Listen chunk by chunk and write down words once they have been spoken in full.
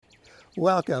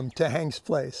Welcome to Hank's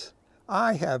Place.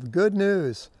 I have good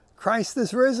news. Christ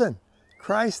is risen.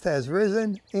 Christ has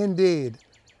risen indeed.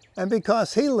 And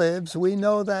because he lives, we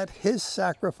know that his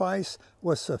sacrifice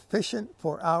was sufficient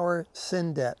for our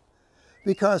sin debt.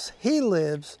 Because he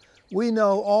lives, we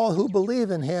know all who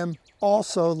believe in him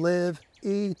also live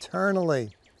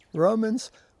eternally.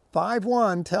 Romans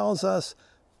 5:1 tells us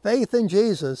faith in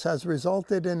Jesus has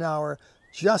resulted in our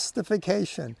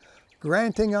justification,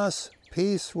 granting us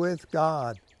peace with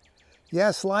God.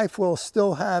 Yes, life will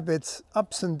still have its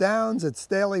ups and downs, its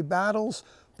daily battles,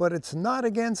 but it's not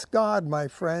against God, my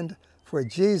friend, for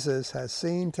Jesus has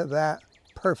seen to that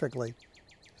perfectly.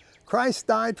 Christ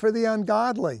died for the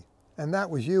ungodly, and that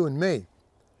was you and me.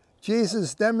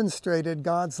 Jesus demonstrated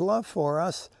God's love for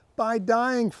us by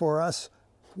dying for us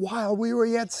while we were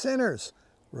yet sinners.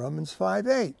 Romans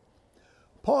 5:8.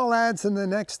 Paul adds in the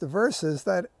next verses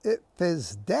that if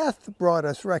his death brought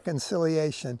us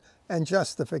reconciliation and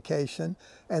justification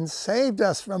and saved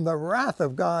us from the wrath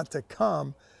of God to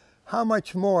come, how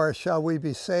much more shall we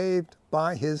be saved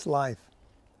by his life?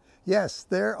 Yes,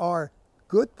 there are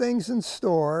good things in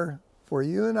store for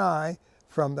you and I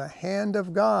from the hand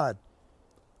of God.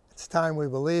 It's time we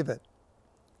believe it.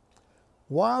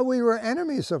 While we were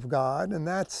enemies of God, and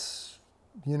that's,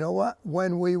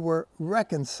 when we were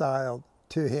reconciled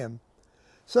to him.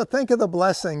 So think of the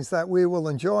blessings that we will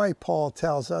enjoy, Paul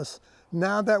tells us,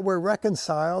 now that we're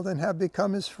reconciled and have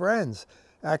become his friends.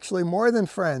 Actually, more than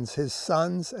friends, his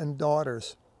sons and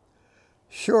daughters.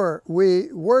 Sure, we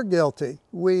were guilty,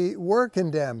 we were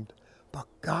condemned, but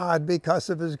God, because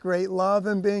of his great love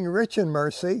and being rich in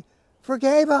mercy,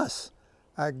 forgave us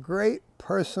at great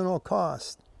personal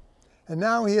cost. And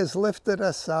now he has lifted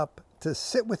us up to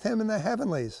sit with him in the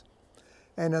heavenlies.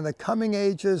 And in the coming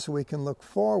ages, we can look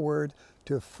forward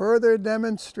to further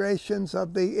demonstrations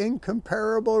of the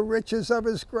incomparable riches of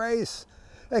his grace,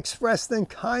 expressed in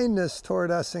kindness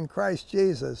toward us in Christ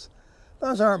Jesus.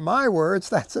 Those aren't my words,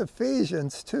 that's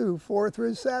Ephesians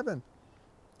 2:4-7.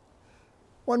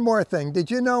 One more thing,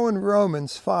 did you know in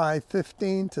Romans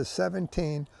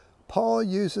 5:15-17, Paul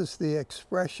uses the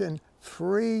expression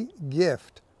free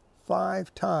gift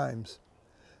 5 times?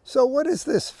 So what is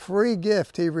this free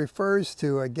gift he refers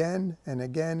to again and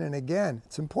again and again?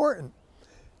 It's important.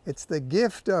 It's the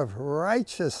gift of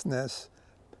righteousness.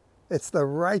 It's the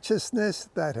righteousness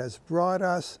that has brought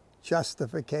us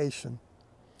justification.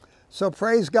 So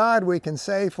praise God, we can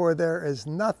say, for there is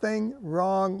nothing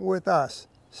wrong with us.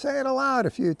 Say it aloud a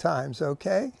few times,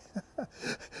 okay?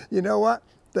 You know what?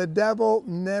 The devil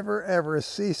never ever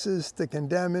ceases to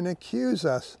condemn and accuse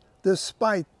us,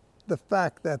 despite the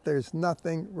fact that there's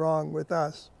nothing wrong with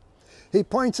us. He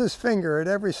points his finger at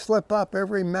every slip up,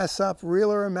 every mess up,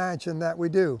 real or imagined, that we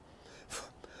do.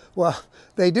 Well,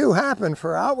 they do happen,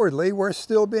 for outwardly we're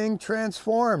still being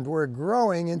transformed. We're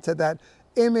growing into that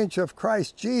image of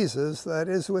Christ Jesus that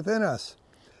is within us.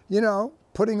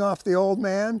 Putting off the old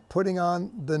man, putting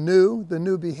on the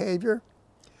new behavior.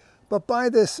 But by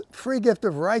this free gift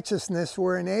of righteousness,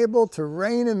 we're enabled to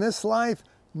reign in this life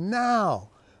now.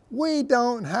 We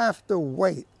don't have to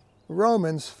wait.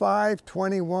 Romans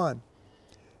 5:21.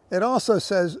 It also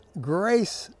says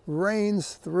grace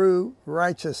reigns through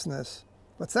righteousness.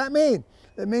 What's that mean?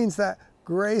 It means that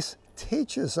grace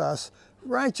teaches us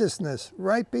righteousness,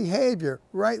 right behavior,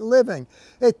 right living.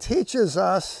 It teaches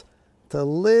us to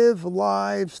live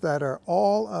lives that are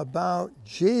all about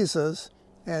Jesus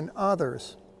and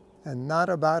others and not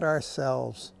about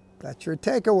ourselves. That's your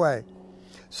takeaway.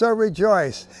 So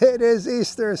rejoice. It is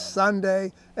Easter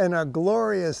Sunday and a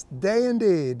glorious day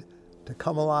indeed to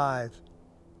come alive.